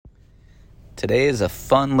Today is a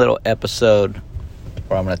fun little episode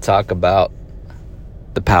where I'm going to talk about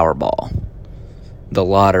the Powerball, the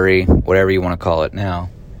lottery, whatever you want to call it.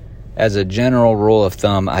 Now, as a general rule of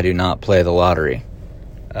thumb, I do not play the lottery,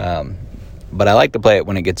 but I like to play it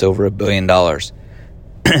when it gets over $1 billion.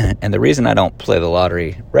 And the reason I don't play the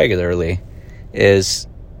lottery regularly is,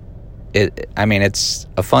 it's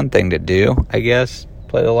a fun thing to do, I guess,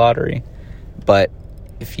 play the lottery. But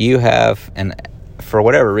if you have, and for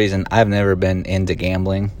whatever reason, I've never been into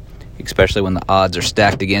gambling, especially when the odds are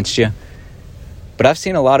stacked against you. But I've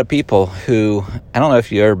seen a lot of people who, I don't know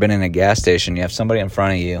if you've ever been in a gas station, you have somebody in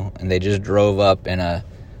front of you, and they just drove up in a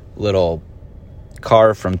little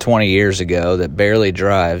car from 20 years ago that barely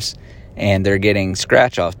drives, and they're getting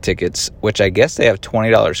scratch-off tickets, which I guess they have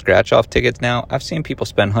 $20 scratch-off tickets now. I've seen people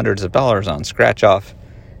spend hundreds of dollars on scratch-off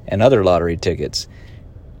and other lottery tickets.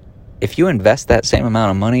 If you invest that same amount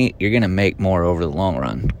of money, you're going to make more over the long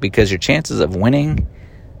run because your chances of winning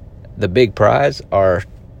the big prize are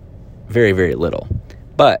very, very little.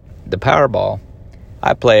 But the Powerball,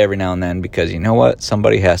 I play every now and then because you know what?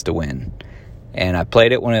 Somebody has to win. And I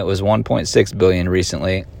played it when it was $1.6 billion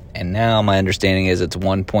recently, and now my understanding is it's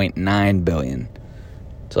 $1.9 billion.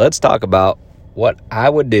 So let's talk about what I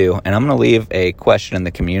would do, and I'm going to leave a question in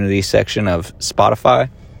the community section of Spotify.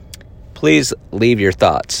 Please leave your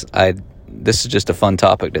thoughts. This is just a fun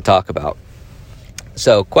topic to talk about.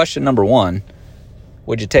 So question number one,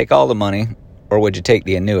 would you take all the money or would you take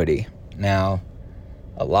the annuity? Now,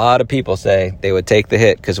 a lot of people say they would take the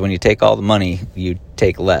hit because when you take all the money, you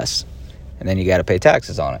take less. And then you got to pay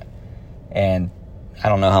taxes on it. And I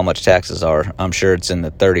don't know how much taxes are. I'm sure it's in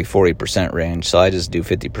the 30-40% range. So I just do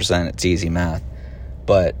 50%. It's easy math.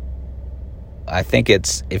 But I think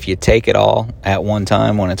it's, if you take it all at one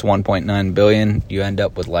time when it's 1.9 billion, you end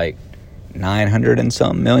up with like 900 and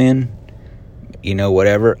some million,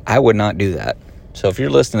 whatever. I would not do that. So if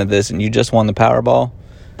you're listening to this and you just won the Powerball,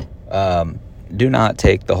 do not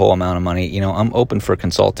take the whole amount of money. I'm open for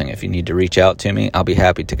consulting. If you need to reach out to me, I'll be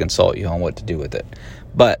happy to consult you on what to do with it.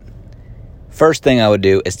 But first thing I would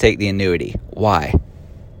do is take the annuity. Why?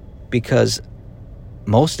 Because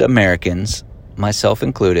most Americans, myself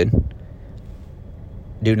included,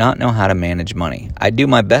 do not know how to manage money. I do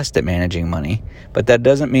my best at managing money, but that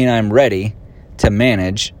doesn't mean I'm ready to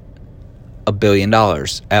manage $1 billion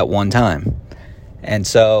at one time. And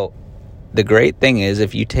so the great thing is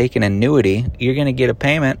if you take an annuity, you're going to get a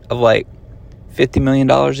payment of like $50 million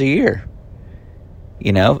a year.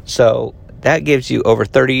 So that gives you over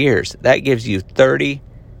 30 years. That gives you 30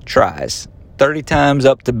 tries, 30 times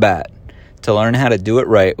up to bat to learn how to do it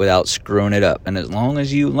right without screwing it up. And as long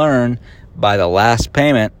as you learn by the last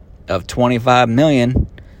payment of $25 million,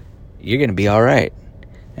 you're going to be all right.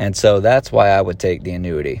 And so that's why I would take the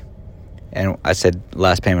annuity. And I said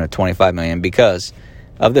last payment of $25 million because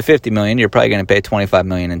of the $50 million, you're probably going to pay $25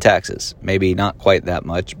 million in taxes. Maybe not quite that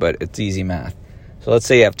much, but it's easy math. So let's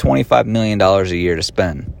say you have $25 million a year to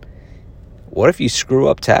spend. What if you screw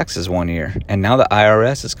up taxes one year and now the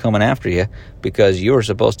IRS is coming after you because you were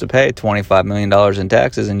supposed to pay $25 million in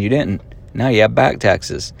taxes and you didn't? Now you have back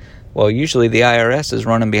taxes. Well, usually the IRS is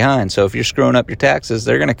running behind. So if you're screwing up your taxes,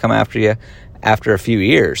 they're going to come after you after a few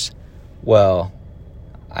years. Well,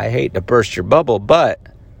 I hate to burst your bubble, but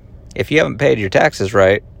if you haven't paid your taxes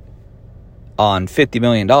right on $50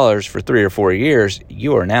 million for 3 or 4 years,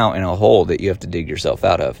 you are now in a hole that you have to dig yourself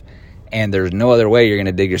out of. And there's no other way you're going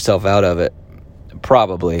to dig yourself out of it,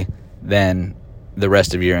 probably, than the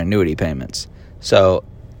rest of your annuity payments. So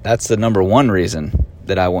that's the number one reason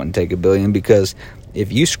that I wouldn't take $1 billion, because if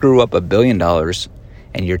you screw up $1 billion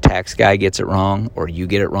and your tax guy gets it wrong, or you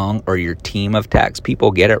get it wrong, or your team of tax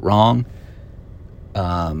people get it wrong,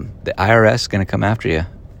 the IRS is going to come after you,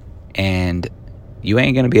 and you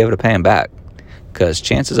ain't going to be able to pay them back, because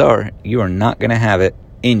chances are you are not going to have it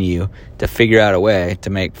in you to figure out a way to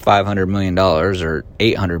make $500 million or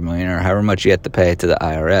 $800 million or however much you have to pay to the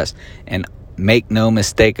IRS. And make no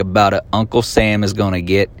mistake about it, Uncle Sam is going to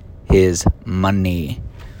get his money.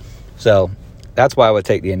 So that's why I would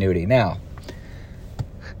take the annuity. Now,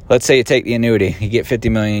 let's say you take the annuity, you get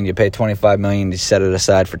 $50 million, you pay $25 million, you set it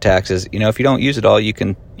aside for taxes. If you don't use it all, you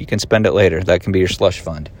can spend it later. That can be your slush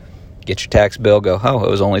fund. Get your tax bill, go, it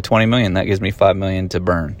was only $20 million. That gives me $5 million to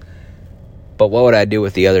burn. But what would I do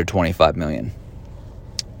with the other $25 million?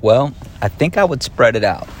 Well, I think I would spread it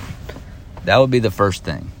out. That would be the first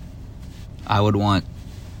thing. I would want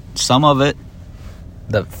some of it,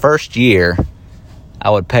 the first year, I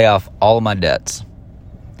would pay off all of my debts.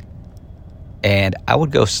 And I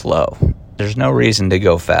would go slow. There's no reason to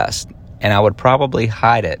go fast. And I would probably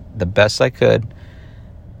hide it the best I could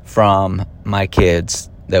from my kids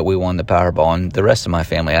that we won the Powerball, and the rest of my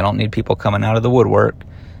family. I don't need people coming out of the woodwork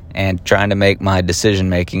and trying to make my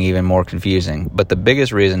decision-making even more confusing. But the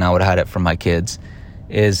biggest reason I would hide it from my kids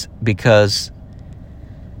is because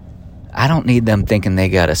I don't need them thinking they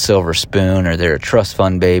got a silver spoon or they're a trust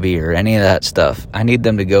fund baby or any of that stuff. I need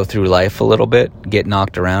them to go through life a little bit, get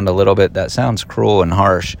knocked around a little bit. That sounds cruel and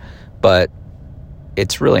harsh, but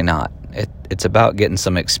it's really not. It's about getting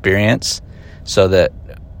some experience so that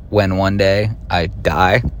when one day I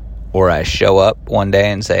die or I show up one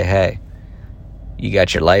day and say, hey, you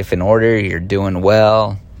got your life in order, you're doing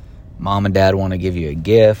well, mom and dad want to give you a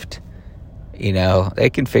gift, they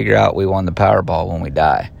can figure out we won the Powerball when we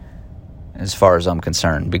die, as far as I'm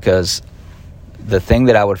concerned. Because the thing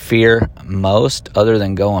that I would fear most, other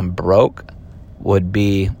than going broke, would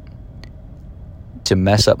be to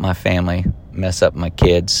mess up my family, mess up my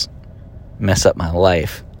kids, mess up my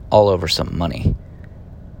life, all over some money.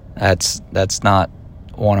 That's not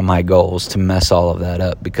one of my goals, to mess all of that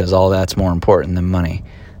up, because all that's more important than money.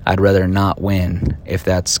 I'd rather not win if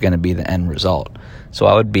that's going to be the end result. So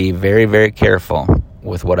I would be very, very careful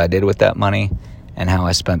with what I did with that money and how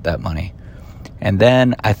I spent that money. And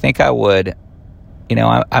then I think I would,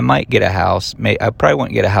 I might get a house. I probably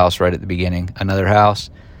wouldn't get a house right at the beginning. Another house.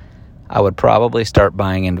 I would probably start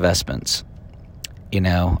buying investments.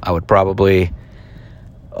 I would probably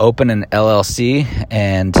open an LLC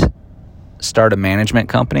and start a management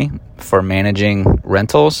company for managing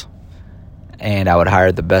rentals, and I would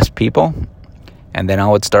hire the best people, and then I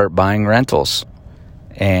would start buying rentals,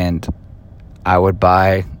 and I would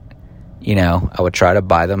buy, I would try to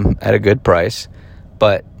buy them at a good price,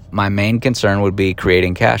 but my main concern would be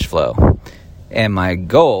creating cash flow. And my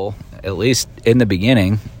goal, at least in the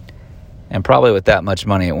beginning, and probably with that much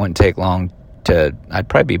money, it wouldn't take long I'd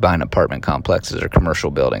probably be buying apartment complexes or commercial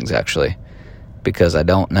buildings, actually, because I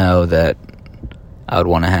don't know that I would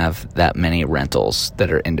want to have that many rentals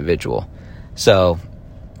that are individual. So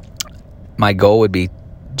my goal would be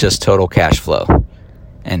just total cash flow.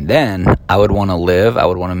 And then I would want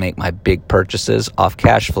to make my big purchases off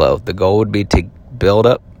cash flow. The goal would be to build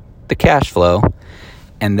up the cash flow.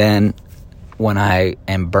 And then when I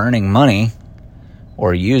am burning money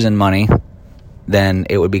or using money, then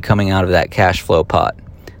it would be coming out of that cash flow pot.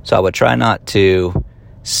 So I would try not to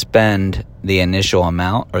spend the initial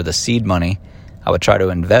amount or the seed money. I would try to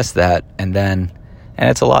invest that, and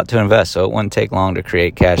it's a lot to invest, so it wouldn't take long to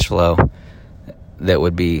create cash flow that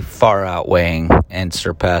would be far outweighing and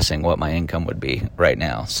surpassing what my income would be right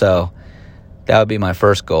now. So that would be my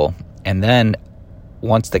first goal. And then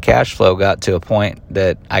once the cash flow got to a point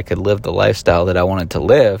that I could live the lifestyle that I wanted to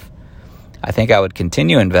live, I think I would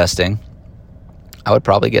continue investing. I would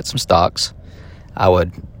probably get some stocks. I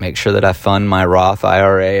would make sure that I fund my Roth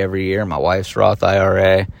IRA every year, my wife's Roth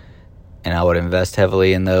IRA, and I would invest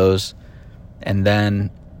heavily in those. And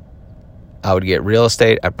then I would get real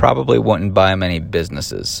estate. I probably wouldn't buy many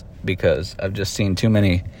businesses, because I've just seen too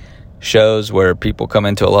many shows where people come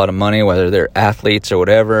into a lot of money, whether they're athletes or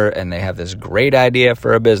whatever, and they have this great idea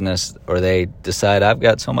for a business, or they decide, I've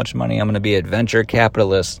got so much money, I'm going to be a venture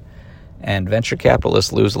capitalist. And venture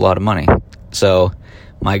capitalists lose a lot of money. So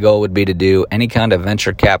my goal would be to do any kind of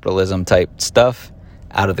venture capitalism type stuff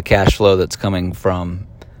out of the cash flow that's coming from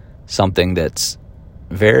something that's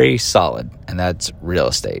very solid, and that's real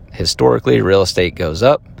estate. Historically, real estate goes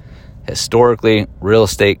up. Historically, real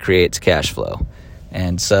estate creates cash flow.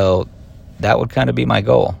 And so that would kind of be my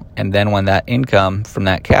goal. And then when that income from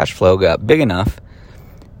that cash flow got big enough,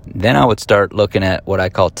 then I would start looking at what I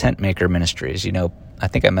call tent maker ministries. I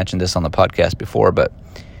think I mentioned this on the podcast before, but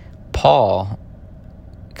Paul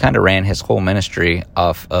kind of ran his whole ministry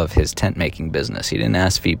off of his tent making business. He didn't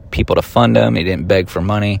ask people to fund him. He didn't beg for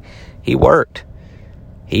money. He worked,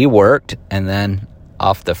 and then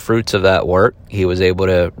off the fruits of that work, he was able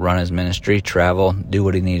to run his ministry, travel, do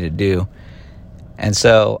what he needed to do. And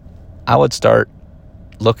so I would start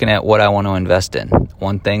looking at what I want to invest in.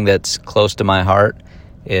 One thing that's close to my heart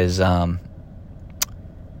is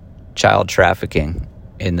child trafficking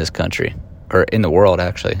in this country, or in the world,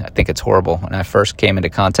 actually. I think it's horrible. When I first came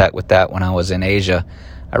into contact with that when I was in Asia,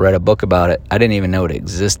 I read a book about it. I didn't even know it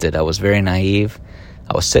existed. I was very naive.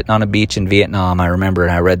 I was sitting on a beach in Vietnam, I remember,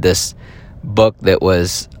 and I read this book that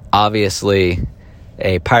was obviously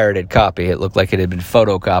a pirated copy. It looked like it had been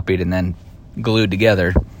photocopied and then glued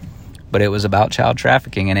together. But it was about child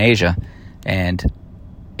trafficking in Asia. And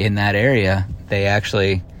in that area, they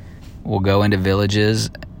actually will go into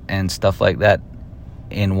villages and stuff like that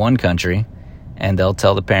in one country, and they'll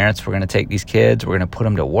tell the parents, we're going to take these kids, we're going to put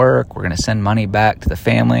them to work, we're going to send money back to the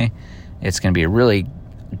family. It's going to be a really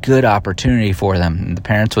good opportunity for them. And the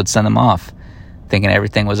parents would send them off. thinking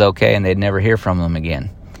everything was okay and they'd never hear from them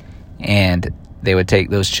again. And they would take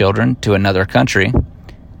those children to another country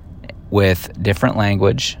with different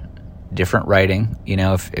language, different writing. You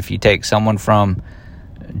know, if you take someone from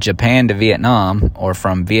Japan to Vietnam, or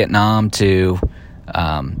from Vietnam to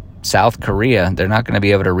South Korea, they're not going to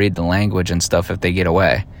be able to read the language and stuff if they get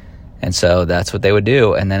away. And so that's what they would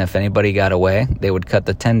do. And then if anybody got away, they would cut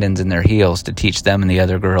the tendons in their heels to teach them and the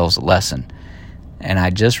other girls a lesson. And I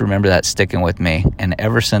just remember that sticking with me. And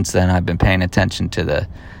ever since then, I've been paying attention to the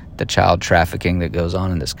child trafficking that goes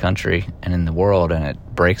on in this country and in the world, and it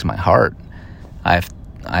breaks my heart. I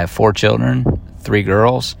have 4 children, 3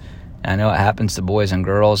 girls. And I know it happens to boys and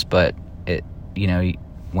girls, but it, you know,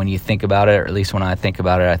 when you think about it, or at least when I think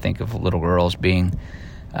about it, I think of little girls being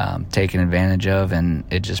taken advantage of, and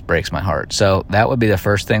it just breaks my heart. So that would be the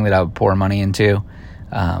first thing that I would pour money into.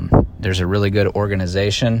 There's a really good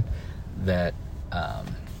organization that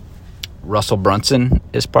Russell Brunson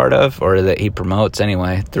is part of, or that he promotes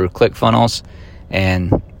anyway, through ClickFunnels,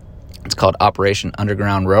 and it's called Operation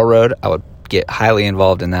Underground Railroad. I would get highly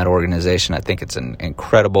involved in that organization. I think it's an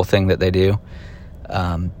incredible thing that they do.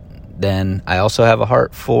 Then I also have a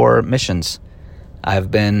heart for missions.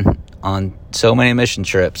 I've been on so many mission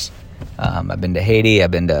trips. I've been to Haiti,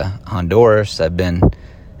 I've been to Honduras, I've been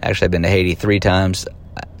to Haiti 3 times.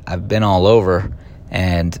 I've been all over,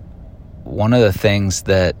 and one of the things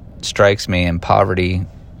that strikes me in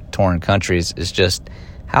poverty-torn countries is just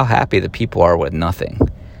how happy the people are with nothing.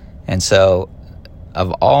 And so,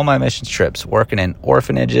 of all my mission trips, working in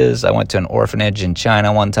orphanages, I went to an orphanage in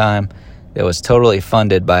China one time that was totally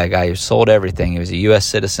funded by a guy who sold everything. He was a U.S.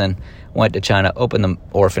 citizen, went to China, opened the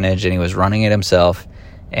orphanage, and he was running it himself,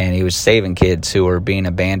 and he was saving kids who were being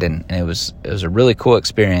abandoned, and it was a really cool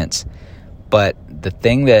experience. But the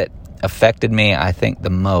thing that affected me, I think, the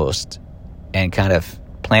most, and kind of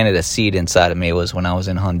planted a seed inside of me, was when I was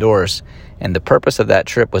in Honduras, and the purpose of that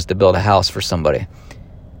trip was to build a house for somebody.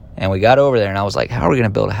 And we got over there, and I was like, how are we going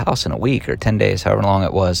to build a house in a week or 10 days, however long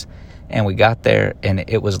it was? And we got there, and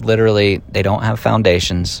it was literally, they don't have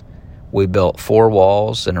foundations. We built 4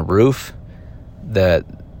 walls and a roof. It's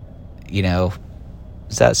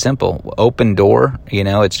that simple. Open door,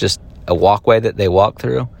 it's just a walkway that they walk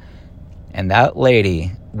through. And that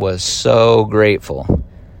lady was so grateful.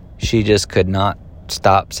 She just could not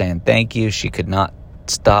stop saying thank you. She could not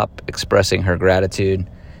stop expressing her gratitude.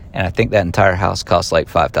 And I think that entire house cost like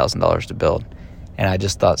 $5,000 to build. And I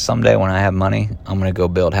just thought, someday when I have money, I'm going to go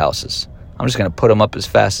build houses. I'm just going to put them up as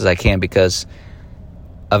fast as I can, because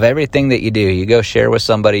of everything that you do. You go share with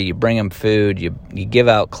somebody, you bring them food, you give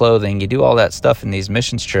out clothing, you do all that stuff in these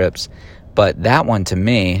missions trips. But that one, to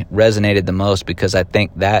me, resonated the most, because I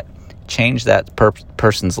think that changed that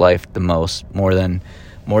person's life the most, more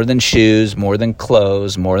than shoes, more than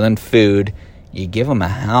clothes, more than food. You give them a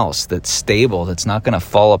house that's stable, that's not going to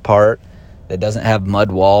fall apart, that doesn't have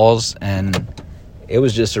mud walls, and it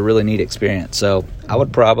was just a really neat experience. So I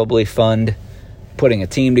would probably fund putting a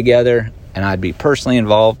team together, and I'd be personally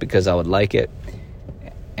involved because I would like it.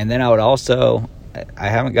 And then I would also, I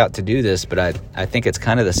haven't got to do this, but I think it's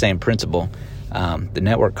kind of the same principle. The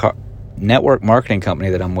network marketing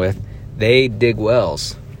company that I'm with, they dig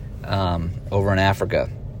wells over in Africa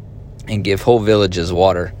and give whole villages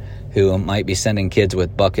water, who might be sending kids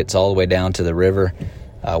with buckets all the way down to the river.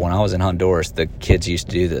 When I was in Honduras, the kids used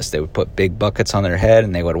to do this. They would put big buckets on their head,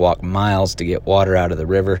 and they would walk miles to get water out of the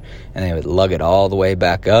river, and they would lug it all the way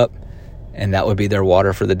back up, and that would be their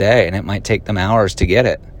water for the day. And it might take them hours to get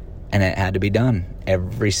it, and it had to be done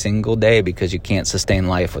every single day, because you can't sustain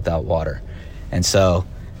life without water. And so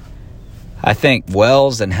I think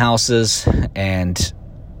wells and houses and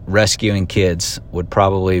rescuing kids would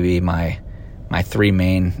probably be my 3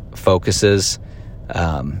 main focuses.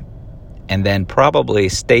 And then probably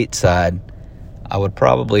stateside, I would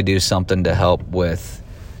probably do something to help with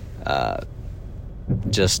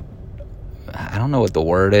just, I don't know what the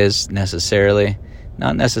word is necessarily.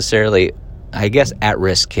 Not necessarily, I guess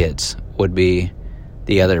at-risk kids would be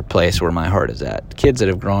the other place where my heart is at. Kids that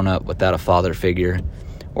have grown up without a father figure,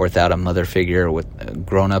 or without a mother figure,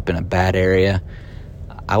 grown up in a bad area.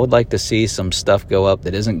 I would like to see some stuff go up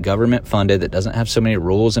that isn't government funded, that doesn't have so many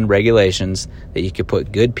rules and regulations, that you could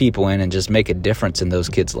put good people in and just make a difference in those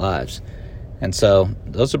kids' lives. And so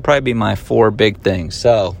those would probably be my 4 big things.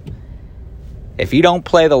 So if you don't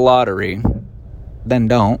play the lottery, then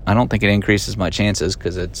don't. I don't think it increases my chances,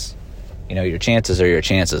 because it's, your chances are your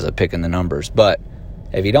chances of picking the numbers. But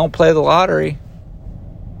if you don't play the lottery,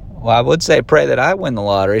 well, I would say pray that I win the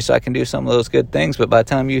lottery so I can do some of those good things. But by the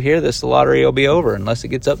time you hear this, the lottery will be over, unless it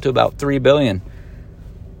gets up to about $3 billion.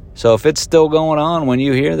 So if it's still going on when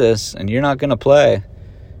you hear this and you're not going to play,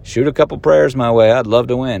 shoot a couple prayers my way. I'd love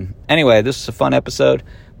to win. Anyway, this is a fun episode.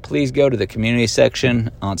 Please go to the community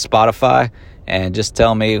section on Spotify and just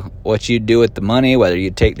tell me what you do with the money, whether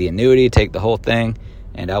you take the annuity, take the whole thing,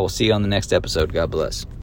 and I will see you on the next episode. God bless.